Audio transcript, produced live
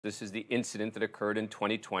This is the incident that occurred in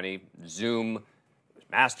 2020. Zoom,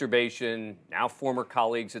 masturbation. Now former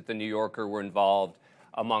colleagues at The New Yorker were involved,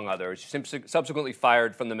 among others. Subsequently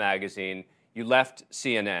fired from the magazine. You left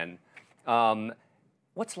CNN.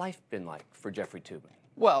 What's life been like for Jeffrey Toobin?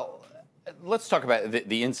 Well, let's talk about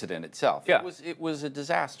the incident itself. Yeah. It was a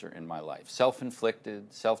disaster in my life,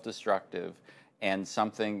 self-inflicted, self-destructive, and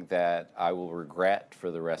something that I will regret for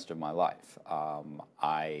the rest of my life.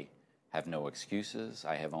 I have no excuses.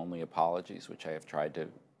 I have only apologies, which I have tried to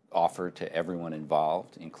offer to everyone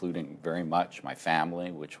involved, including very much my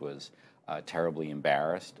family, which was terribly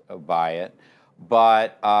embarrassed by it.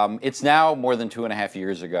 But it's now more than 2.5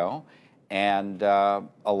 years ago, and a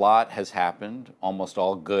lot has happened, almost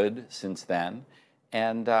all good since then.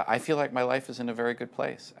 And I feel like my life is in a very good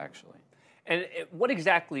place, actually. And what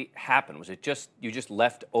exactly happened? Was it just you just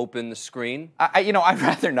left open the screen? I'd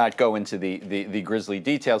rather not go into the grisly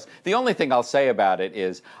details. The only thing I'll say about it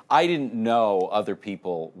is I didn't know other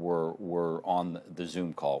people were on the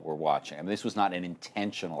Zoom call, were watching. I mean, this was not an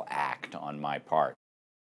intentional act on my part.